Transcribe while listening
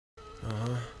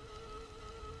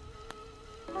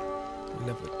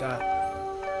never thought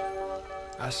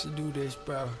I should do this,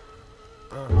 bro.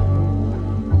 One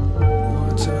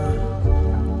time,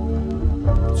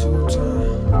 two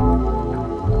time.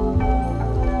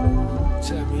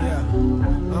 Tell me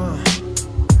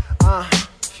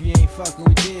if you ain't fucking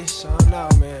with this, I don't know,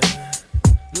 man.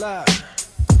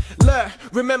 Look,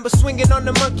 remember swinging on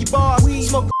the monkey bars,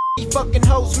 smoking fucking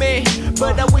hoes, man.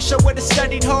 But I wish I would've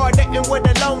studied harder and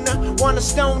would've loner. Wanna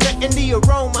stoner in the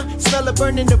aroma, smell a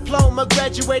burning diploma.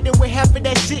 Graduated with half of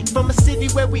that shit from a city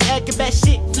where we acting bad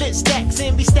shit. Flip stacks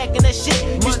and be stacking that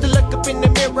shit. Used to look up in the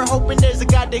mirror hoping there's a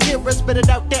God to hear us, but I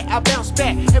doubt that I bounce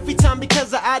back every time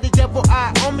because I the devil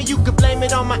eye on me. You could blame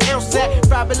it on my ounce sack,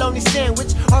 fried bologna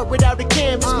sandwich, heart without a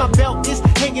canvas. My belt is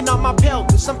hanging on my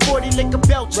pelvis. I'm 40 liquor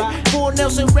belcher, full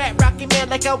Nelson rap rocking man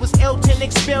like I was Elton.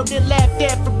 Expelled and laughed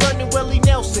at for burning Willie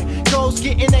Nelson. Goals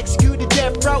getting executed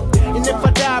death row. And if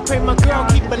I die, I pray my girl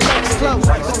keep her legs close.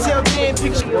 Until then,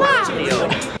 picture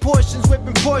portions,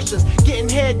 whipping portions, getting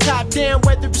head top down,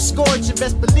 whether it's scorching.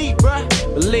 Best believe, bruh.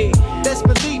 Best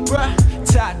believe, bruh.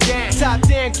 Top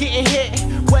down, getting hit,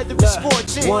 whether it's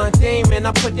scorching. One thing, man,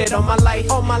 I put that on my life.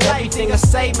 Everything I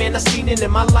say, man, I seen it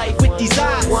in my life with these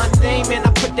eyes. One thing, man,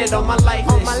 I put that on my life.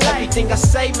 Everything I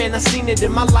say, man, I seen it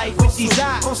in my life with these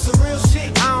eyes. On some real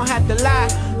shit, I don't have to lie.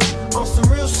 On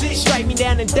some real shit, strike me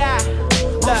down and die.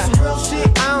 On some real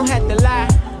shit, I don't have to lie.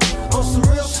 On some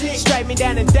real shit, strike me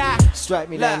down and die. Strike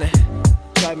me down and die.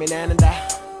 Strike me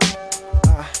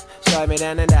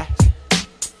down and die.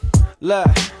 Look,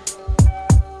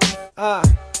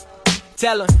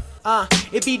 tell 'em.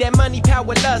 It be that money,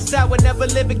 power, lust. I would never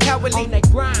live in cowardly. On that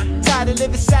grind. Tired of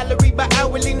living salary by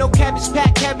hourly. No cabbage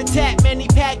pack, habitat, many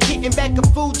pack. Getting back a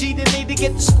Fuji to need to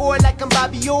get the score like I'm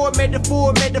Bobby Orr.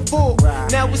 Metaphor.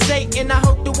 Right. Now it's 8 and I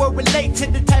hope the world relate to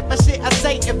the type of shit I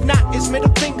say. If not, it's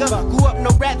middle finger. Grew up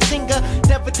no rap singer.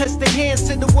 Never touched the hands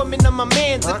to the woman of my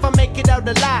mans. If I make it out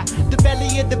alive, the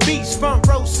belly of the beast, front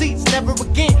row seats. Never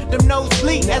again, them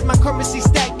nosebleed. As my currency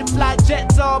stacked to fly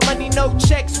jets. All money, no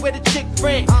checks with a chick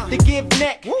friend. To give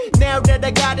neck. Now that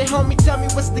I got it, homie, tell me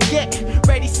what's the get.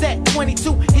 Ready, set,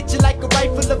 22, hit you like a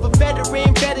rifle of a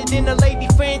veteran. Better than a lady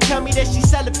friend, tell me that she's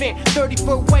celibate.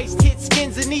 34 waist, hit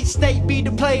skins in each state. Be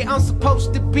the player I'm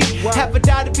supposed to be. Have a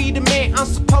daughter, be the man I'm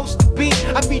supposed to be.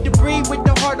 I be the breed with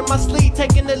the heart on my sleeve.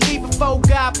 Taking the lead before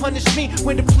God punish me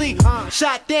with a plea.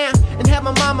 Shot down and have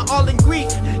my mama all in grief.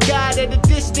 God at a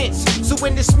distance, so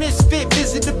when this misfit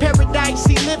visit the paradise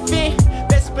he live in,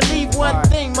 best believe one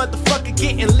thing, motherfucker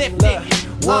getting lifted.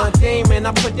 One thing, man,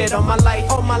 I put that on my life.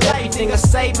 Everything I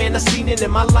say, man, I seen it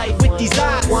in my life with these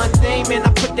eyes. One thing, man,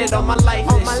 I put that on my life.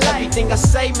 Everything I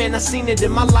say, man, I seen it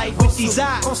in my life with these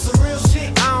eyes. On some real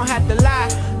shit, I don't have to lie.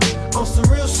 On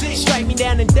some real shit, strike me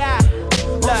down and die.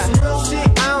 On some real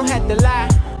shit, I don't have to lie.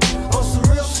 On some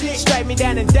real shit, strike me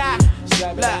down and die.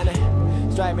 Strike me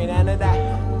down and die.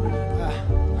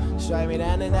 Strike me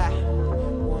down and die.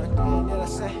 One thing that I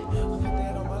say, put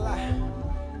that on my life.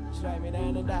 Strike me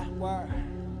down and die. Word.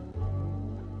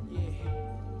 Yeah.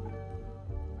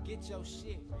 Get your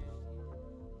shit, man.